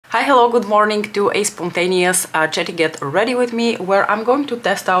Hi, hello, good morning to a spontaneous chatty get ready with me, where I'm going to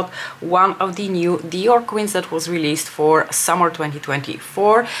test out one of the new Dior quints that was released for summer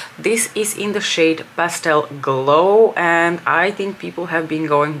 2024. This is in the shade Pastel Glow, and I think people have been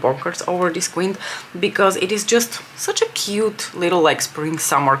going bonkers over this quint because it is just such a cute little like spring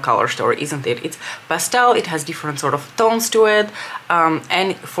summer color story, isn't it? It's pastel, it has different sort of tones to it,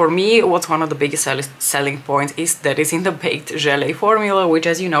 and for me what's one of the biggest selling points is that it's in the baked gelée formula, which,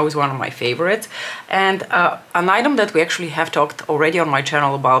 as you know, is one of my favorites, and an item that we actually have talked already on my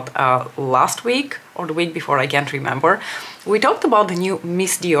channel about last week or the week before, I can't remember. We talked about the new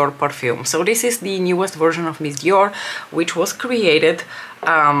Miss Dior perfume. So this is the newest version of Miss Dior, which was created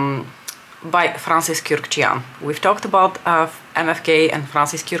by Francis Kurkdjian. We've talked about MFK and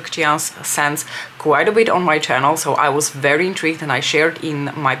Francis Kurkdjian's scents quite a bit on my channel, so I was very intrigued, and I shared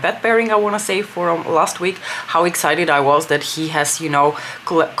in my pet pairing, I want to say, for last week, how excited I was that he has, you know,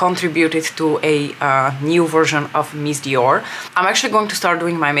 contributed to a new version of Miss Dior. I'm actually going to start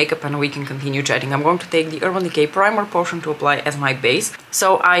doing my makeup and we can continue chatting. I'm going to take the Urban Decay Primer Potion to apply as my base.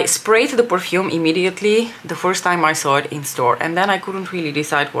 So I sprayed the perfume immediately the first time I saw it in store, and then I couldn't really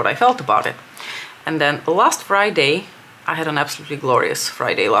decide what I felt about it. And then last Friday, I had an absolutely glorious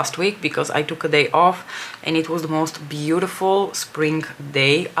Friday last week because I took a day off and it was the most beautiful spring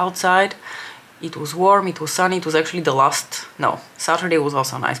day outside. It was warm, it was sunny, it was actually Saturday was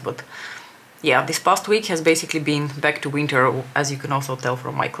also nice, but yeah, this past week has basically been back to winter, as you can also tell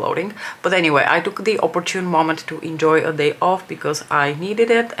from my clothing. But anyway, I took the opportune moment to enjoy a day off because I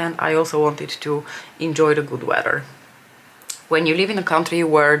needed it, and I also wanted to enjoy the good weather. When you live in a country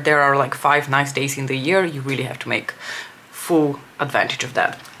where there are like 5 nice days in the year, you really have to make full advantage of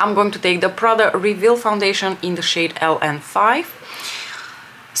that. I'm going to take the Prada Reveal foundation in the shade LN5.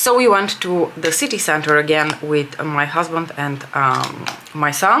 So we went to the city center again with my husband and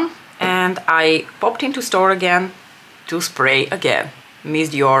my son, and I popped into store again to spray again Miss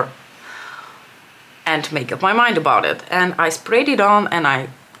Dior and make up my mind about it. And I sprayed it on and I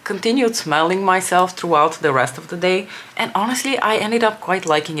continued smelling myself throughout the rest of the day, and honestly I ended up quite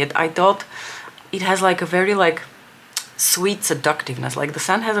liking it. I thought it has like a very like sweet seductiveness, like the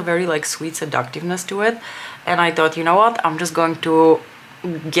scent has a very like sweet seductiveness to it, and I thought, you know what, I'm just going to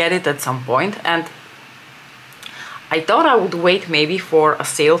get it at some point. And I thought I would wait maybe for a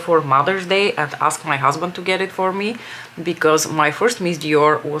sale for Mother's Day and ask my husband to get it for me, because my first Miss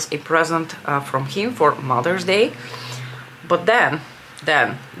Dior was a present from him for Mother's Day. But then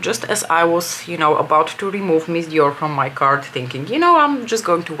just as I was, you know, about to remove Miss Dior from my cart, thinking, you know, I'm just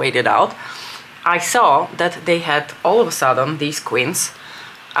going to wait it out, I saw that they had all of a sudden these quints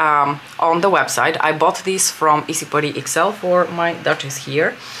on the website. I bought these from Isipari XL for my Duchess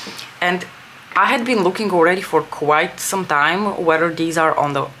here, and I had been looking already for quite some time whether these are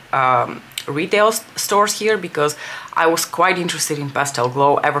on the retail stores here, because I was quite interested in Pastel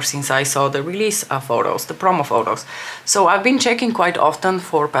Glow ever since I saw the release photos, the promo photos. So I've been checking quite often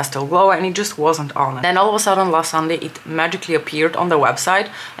for Pastel Glow and it just wasn't on. Then all of a sudden last Sunday it magically appeared on the website,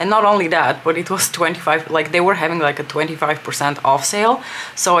 and not only that, but it was 25, like they were having like a 25% off sale.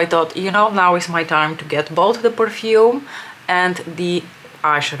 So I thought, you know, now is my time to get both the perfume and the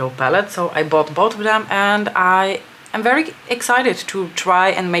eyeshadow palette. So I bought both of them, and I am very excited to try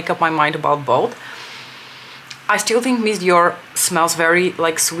and make up my mind about both. I still think Miss Dior smells very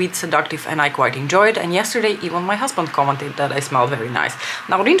like sweet, seductive, and I quite enjoy it. And yesterday even my husband commented that I smell very nice.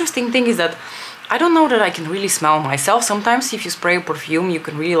 Now the interesting thing is that I don't know that I can really smell myself. Sometimes if you spray a perfume you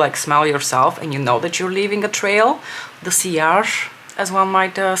can really like smell yourself and you know that you're leaving a trail, the sillage, as one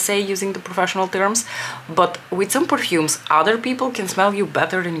might say, using the professional terms. But with some perfumes other people can smell you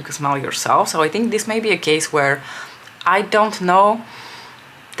better than you can smell yourself. So I think this may be a case where I don't know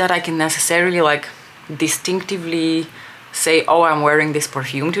that I can necessarily like distinctively say, oh, I'm wearing this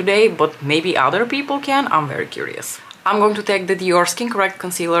perfume today, but maybe other people can. I'm very curious. I'm going to take the Dior Skin Correct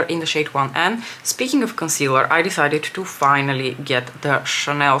Concealer in the shade 1N. Speaking of concealer, I decided to finally get the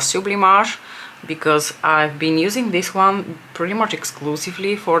Chanel Sublimage, because I've been using this one pretty much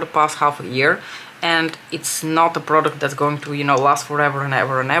exclusively for the past half a year, and it's not a product that's going to, you know, last forever and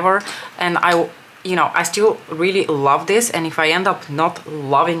ever and ever. And I still really love this, and if I end up not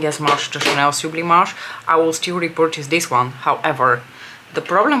loving as much the Chanel Sublimage, I will still repurchase this one. However, the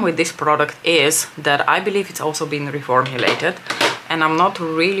problem with this product is that I believe it's also been reformulated, and I'm not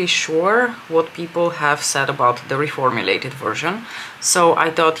really sure what people have said about the reformulated version. So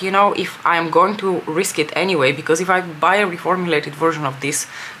I thought, you know, if I'm going to risk it anyway, because if I buy a reformulated version of this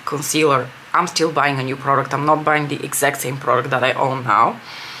concealer, I'm still buying a new product. I'm not buying the exact same product that I own now.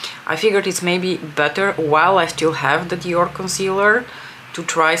 I figured it's maybe better, while I still have the Dior concealer, to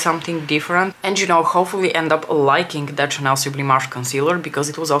try something different and, you know, hopefully end up liking that Chanel Sublimage concealer, because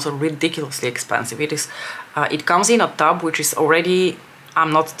it was also ridiculously expensive. It comes in a tub, which is already,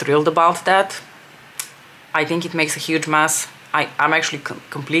 I'm not thrilled about that. I think it makes a huge mess. I'm actually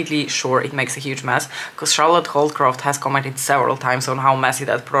completely sure it makes a huge mess, because Charlotte Holdcroft has commented several times on how messy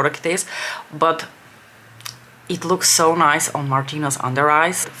that product is, but it looks so nice on Martina's under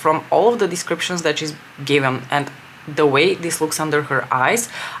eyes. From all of the descriptions that she's given and the way this looks under her eyes,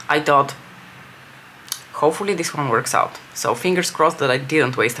 I thought, hopefully this one works out. So fingers crossed that I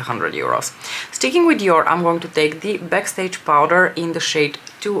didn't waste 100 euros. Sticking with Dior, I'm going to take the Backstage powder in the shade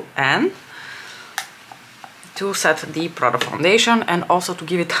 2N to set the Prada foundation, and also to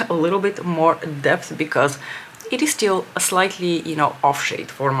give it a little bit more depth, because it is still a slightly, you know, off shade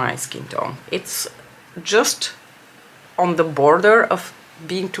for my skin tone. It's just on the border of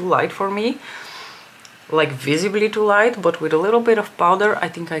being too light for me, like visibly too light, but with a little bit of powder I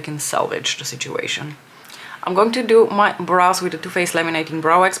think I can salvage the situation. I'm going to do my brows with the Too Faced Laminating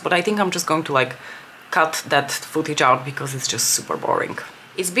Brow Wax, but I think I'm just going to like cut that footage out because it's just super boring.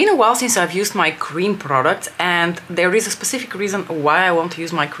 It's been a while since I've used my cream products, and there is a specific reason why I want to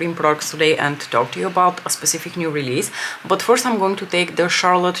use my cream products today and talk to you about a specific new release. But first I'm going to take the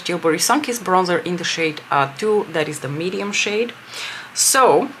Charlotte Tilbury Sunkissed Bronzer in the shade 2, that is the medium shade.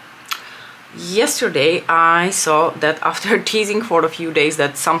 So, yesterday I saw that after teasing for a few days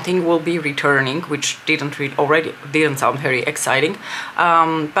that something will be returning, which didn't sound very exciting,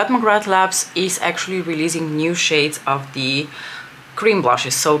 Pat McGrath Labs is actually releasing new shades of the cream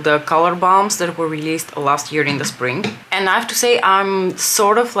blushes, so the color bombs that were released last year in the spring. And I have to say, I'm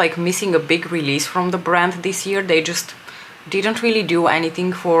sort of like missing a big release from the brand this year. They just didn't really do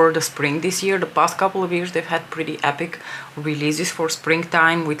anything for the spring this year. The past couple of years they've had pretty epic releases for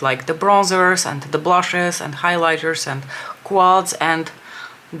springtime with like the bronzers and the blushes and highlighters and quads, and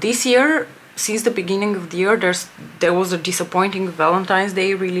this year, since the beginning of the year, there was a disappointing Valentine's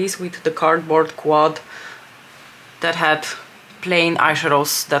Day release with the cardboard quad that had plain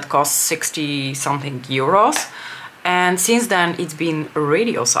eyeshadows that cost 60 something euros, and since then it's been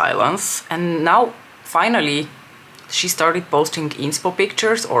radio silence. And now finally she started posting inspo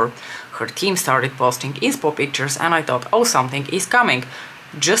pictures, or her team started posting inspo pictures, and I thought, oh, something is coming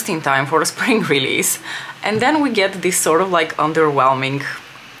just in time for a spring release. And then we get this sort of like underwhelming,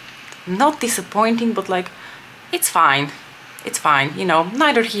 not disappointing, but like it's fine, you know,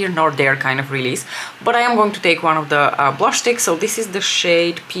 neither here nor there kind of release. But I am going to take one of the blush sticks. So this is the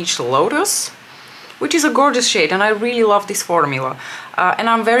shade Peach Lotus, which is a gorgeous shade, and I really love this formula. And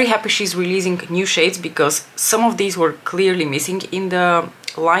I'm very happy she's releasing new shades, because some of these were clearly missing in the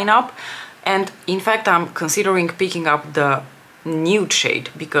lineup. And in fact, I'm considering picking up the nude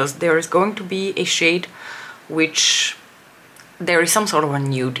shade, because there is going to be a shade which there is some sort of a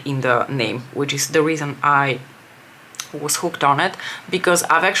nude in the name, which is the reason I was hooked on it, because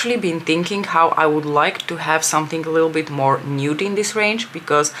I've actually been thinking how I would like to have something a little bit more nude in this range,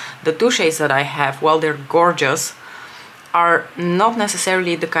 because the two shades that I have, while they're gorgeous, are not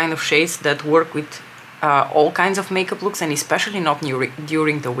necessarily the kind of shades that work with all kinds of makeup looks, and especially not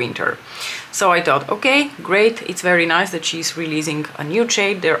during the winter. So I thought, okay, great, it's very nice that she's releasing a nude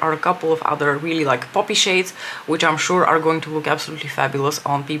shade. There are a couple of other really like poppy shades, which I'm sure are going to look absolutely fabulous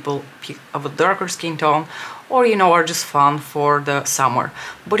on people of a darker skin tone, or, you know, are just fun for the summer.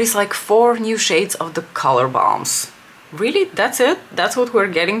 But it's like 4 new shades of the color bombs. Really? That's it? That's what we're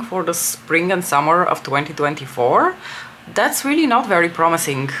getting for the spring and summer of 2024? That's really not very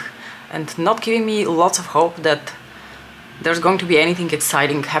promising, and not giving me lots of hope that there's going to be anything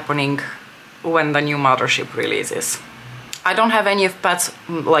exciting happening when the new mothership releases. I don't have any of Pat's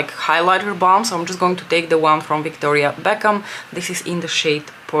like highlighter balm, so I'm just going to take the one from Victoria Beckham. This is in the shade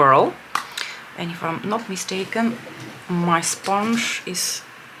Pearl, and if I'm not mistaken, my sponge is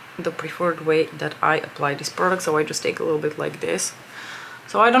the preferred way that I apply this product, so I just take a little bit like this.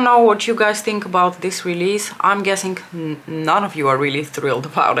 So I don't know what you guys think about this release. I'm guessing none of you are really thrilled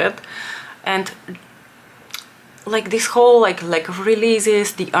about it. And like this whole like lack of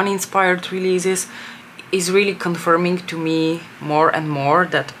releases, the uninspired releases, is really confirming to me more and more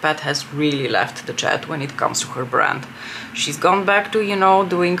that Pat has really left the chat when it comes to her brand. She's gone back to, you know,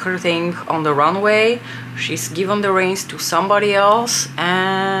 doing her thing on the runway. She's given the reins to somebody else,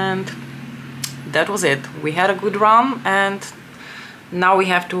 and that was it. We had a good run, and now we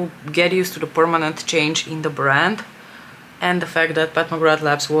have to get used to the permanent change in the brand and the fact that Pat McGrath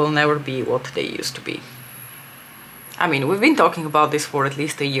Labs will never be what they used to be. I mean, we've been talking about this for at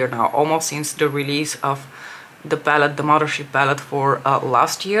least a year now, almost since the release of the palette, the mothership palette for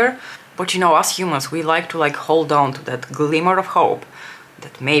last year. But you know, us humans, we like to like hold on to that glimmer of hope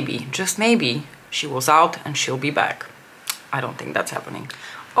that maybe, just maybe, she was out and she'll be back. I don't think that's happening.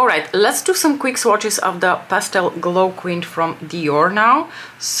 Alright, let's do some quick swatches of the Pastel Glow Quint from Dior now,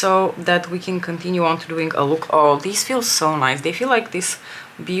 so that we can continue on to doing a look. Oh, these feel so nice. They feel like this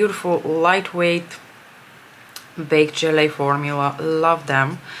beautiful, lightweight baked gelée formula. Love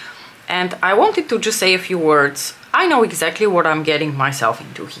them. And I wanted to just say a few words. I know exactly what I'm getting myself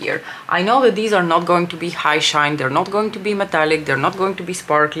into here. I know that these are not going to be high shine, they're not going to be metallic, they're not going to be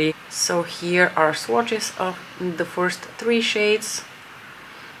sparkly. So here are swatches of the first 3 shades.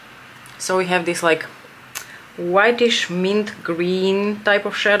 So we have this like whitish mint green type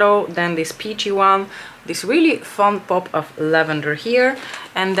of shadow, then this peachy one, this really fun pop of lavender here,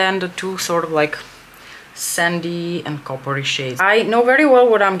 and then the 2 sort of like sandy and coppery shades. I know very well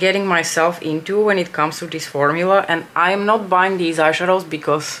what I'm getting myself into when it comes to this formula, and I'm not buying these eyeshadows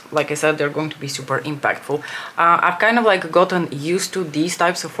because, like I said, they're going to be super impactful. I've kind of like gotten used to these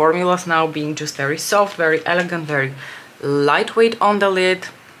types of formulas now being just very soft, very elegant, very lightweight on the lid.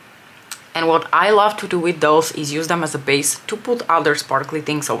 And what I love to do with those is use them as a base to put other sparkly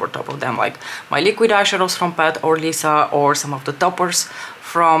things over top of them, like my liquid eyeshadows from Pat or Lisa, or some of the toppers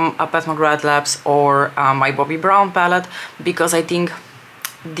from Pat McGrath Labs, or my Bobbi Brown palette, because I think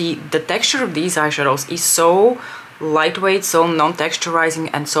the texture of these eyeshadows is so lightweight, so non-texturizing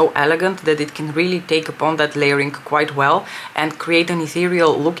and so elegant that it can really take upon that layering quite well and create an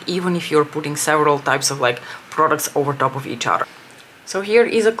ethereal look, even if you're putting several types of like products over top of each other. So here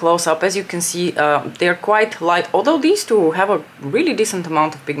is a close-up. As you can see, they're quite light, although these two have a really decent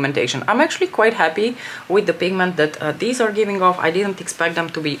amount of pigmentation. I'm actually quite happy with the pigment that these are giving off. I didn't expect them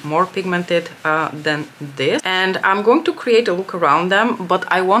to be more pigmented than this. And I'm going to create a look around them, but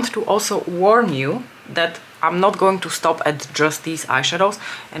I want to also warn you that I'm not going to stop at just these eyeshadows,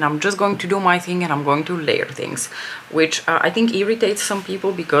 and I'm just going to do my thing and I'm going to layer things, which I think irritates some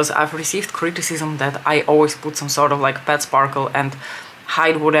people because I've received criticism that I always put some sort of like Pat Sparkle and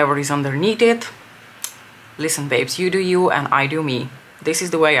hide whatever is underneath it. Listen babes, you do you and I do me. This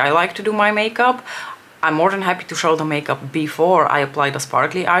is the way I like to do my makeup. I'm more than happy to show the makeup before I apply the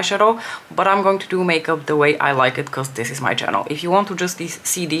sparkly eyeshadow, but I'm going to do makeup the way I like it because this is my channel. If you want to just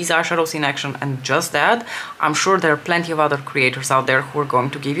see these eyeshadows in action and just that, I'm sure there are plenty of other creators out there who are going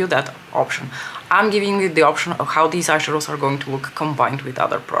to give you that option. I'm giving you the option of how these eyeshadows are going to look combined with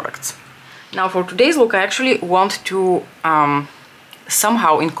other products. Now for today's look, I actually want to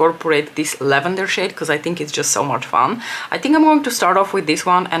somehow incorporate this lavender shade because I think it's just so much fun. I think I'm going to start off with this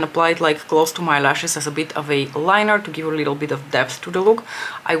one and apply it like close to my lashes as a bit of a liner to give a little bit of depth to the look.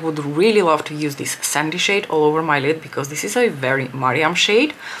 I would really love to use this sandy shade all over my lid because this is a very Mariam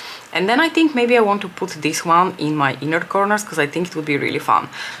shade. And then I think maybe I want to put this one in my inner corners because I think it would be really fun.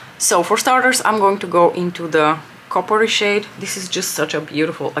 So for starters, I'm going to go into the coppery shade. This is just such a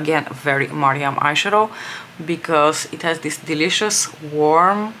beautiful, again, very Mariam eyeshadow because it has this delicious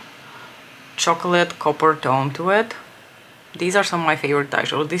warm chocolate copper tone to it. These are some of my favorite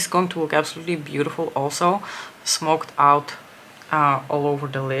eyeshadows. This is going to look absolutely beautiful also, smoked out all over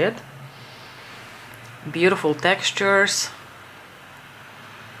the lid. Beautiful textures,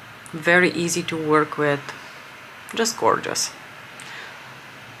 very easy to work with, just gorgeous.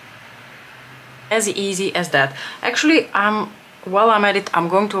 As easy as that. Actually, while I'm at it, I'm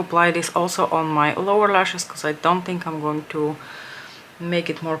going to apply this also on my lower lashes because I don't think I'm going to make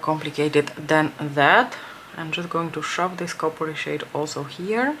it more complicated than that. I'm just going to shove this coppery shade also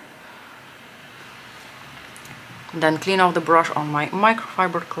here. Then clean off the brush on my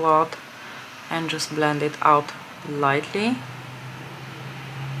microfiber cloth and just blend it out lightly.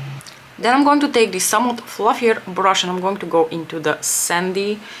 Then I'm going to take this somewhat fluffier brush and I'm going to go into the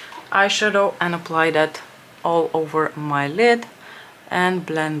sandy eyeshadow and apply that all over my lid and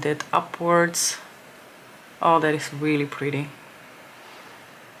blend it upwards. Oh, that is really pretty.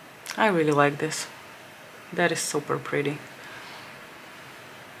 I really like this. That is super pretty.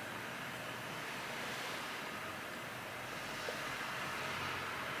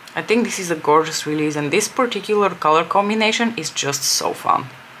 I think this is a gorgeous release, and this particular color combination is just so fun.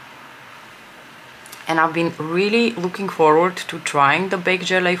 And I've been really looking forward to trying the Baked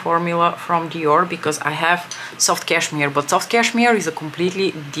Gelée formula from Dior because I have Soft Cashmere, but Soft Cashmere is a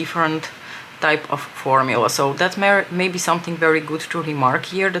completely different type of formula. So that's maybe something very good to remark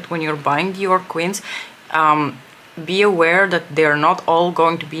here, that when you're buying Dior Quints, be aware that they're not all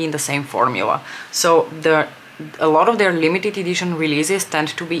going to be in the same formula. So the a lot of their limited edition releases tend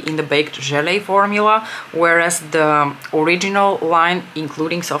to be in the baked gelée formula, whereas the original line,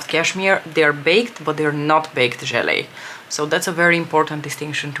 including soft cashmere, they're baked, but they're not baked gelée. So that's a very important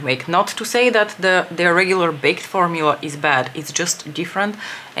distinction to make. Not to say that their regular baked formula is bad, it's just different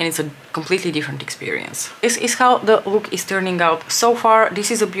and it's a completely different experience. This is how the look is turning out so far. This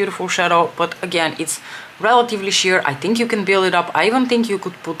is a beautiful shadow, but again, it's relatively sheer. I think you can build it up. I even think you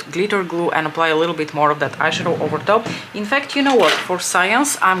could put glitter glue and apply a little bit more of that eyeshadow over top. In fact, you know what? For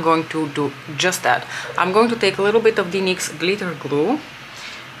science, I'm going to do just that. I'm going to take a little bit of the NYX glitter glue,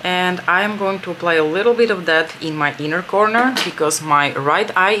 and I am going to apply a little bit of that in my inner corner, because my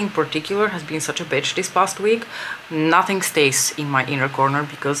right eye in particular has been such a bitch this past week. Nothing stays in my inner corner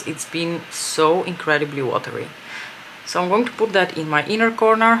because it's been so incredibly watery. So I'm going to put that in my inner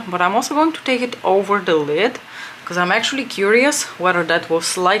corner, but I'm also going to take it over the lid, because I'm actually curious whether that will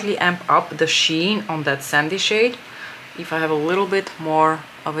slightly amp up the sheen on that sandy shade if I have a little bit more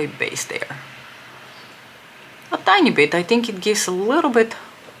of a base there. A tiny bit. I think it gives a little bit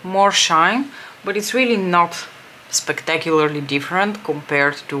more shine, but it's really not spectacularly different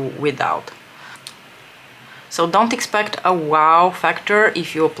compared to without. So don't expect a wow factor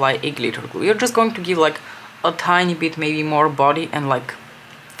if you apply a glitter glue. You're just going to give like a tiny bit maybe more body and like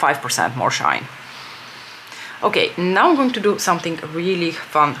 5% more shine. Okay, now I'm going to do something really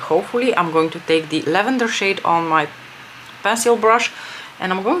fun. Hopefully I'm going to take the lavender shade on my pencil brush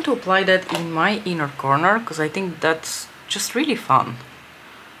and I'm going to apply that in my inner corner, because I think that's just really fun.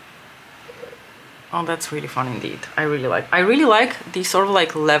 Oh, that's really fun indeed. I really like these sort of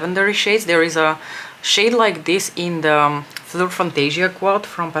like lavendery shades. There is a shade like this in the Fleur Fantasia quad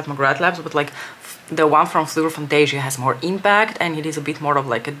from Pat McGrath Labs, but like the one from Fleur Fantasia has more impact and it is a bit more of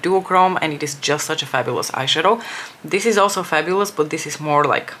like a duochrome, and it is just such a fabulous eyeshadow. This is also fabulous, but this is more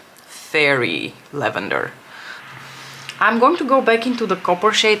like fairy lavender. I'm going to go back into the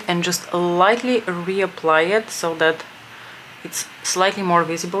copper shade and just lightly reapply it so that it's slightly more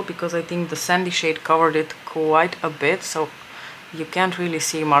visible, because I think the sandy shade covered it quite a bit, so you can't really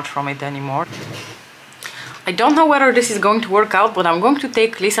see much from it anymore. I don't know whether this is going to work out, but I'm going to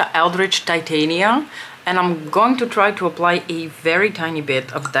take Lisa Eldridge Titania and I'm going to try to apply a very tiny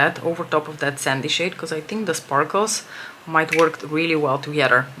bit of that over top of that sandy shade, because I think the sparkles might work really well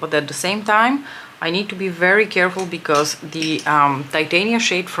together. But at the same time, I need to be very careful, because the Titania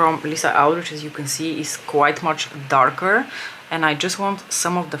shade from Lisa Eldridge, as you can see, is quite much darker, and I just want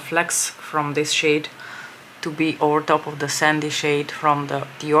some of the flecks from this shade to be over top of the sandy shade from the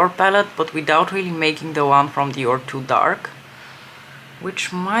Dior palette, but without really making the one from Dior too dark,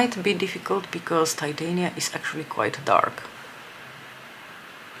 which might be difficult because Titania is actually quite dark.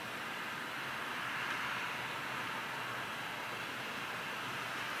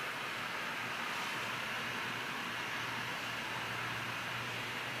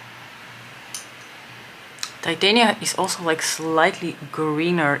 Titania is also like slightly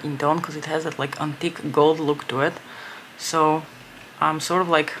greener in tone, because it has that like antique gold look to it. So I'm sort of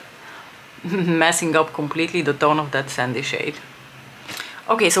like messing up completely the tone of that sandy shade.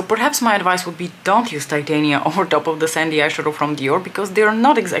 Okay, so perhaps my advice would be don't use Titania over top of the sandy eyeshadow from Dior, because they're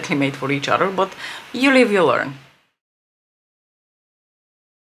not exactly made for each other, but you live, you learn.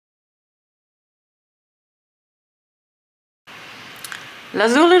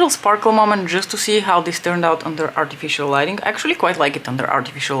 Let's do a little sparkle moment just to see how this turned out under artificial lighting. I actually quite like it under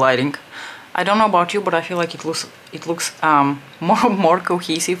artificial lighting. I don't know about you, but I feel like it looks more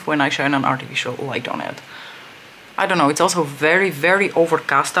cohesive when I shine an artificial light on it. I don't know, it's also very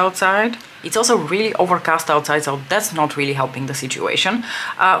overcast outside. It's also really overcast outside, so that's not really helping the situation.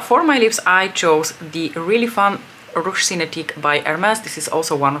 For my lips, I chose the really fun Rouge Cinétique by Hermès. This is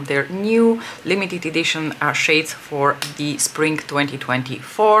also one of their new limited edition shades for the spring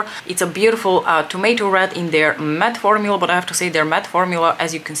 2024. It's a beautiful tomato red in their matte formula, but I have to say their matte formula,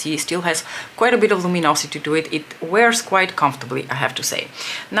 as you can see, still has quite a bit of luminosity to it. It wears quite comfortably, I have to say.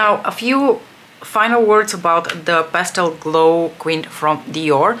 Now, a few final words about the Pastel Glow Quint from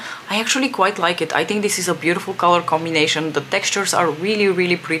Dior. I actually quite like it. I think this is a beautiful color combination. The textures are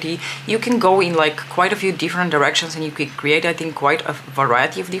really pretty. You can go in like quite a few different directions and you can create, I think, quite a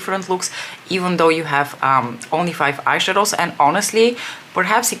variety of different looks, even though you have only 5 eyeshadows. And honestly,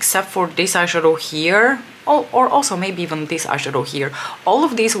 perhaps except for this eyeshadow here, or also maybe even this eyeshadow here, all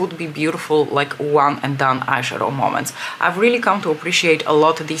of these would be beautiful like one and done eyeshadow moments. I've really come to appreciate a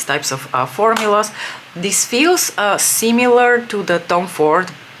lot of these types of formulas. This feels similar to the Tom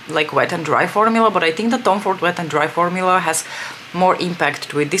Ford like wet and dry formula, but I think the Tom Ford wet and dry formula has more impact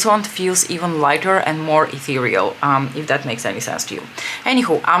to it. This one feels even lighter and more ethereal, if that makes any sense to you.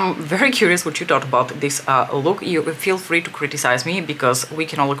 Anywho, I'm very curious what you thought about this look. You feel free to criticize me, because we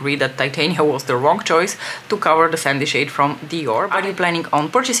can all agree that titania was the wrong choice to cover the sandy shade from Dior. Are you planning on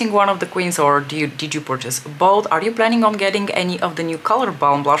purchasing one of the quints, or did you purchase both? Are you planning on getting any of the new color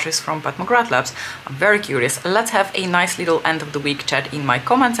balm blushes from Pat McGrath Labs? I'm very curious. Let's have a nice little end of the week chat in my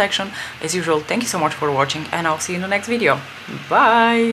comment section. As usual, thank you so much for watching, and I'll see you in the next video. Bye!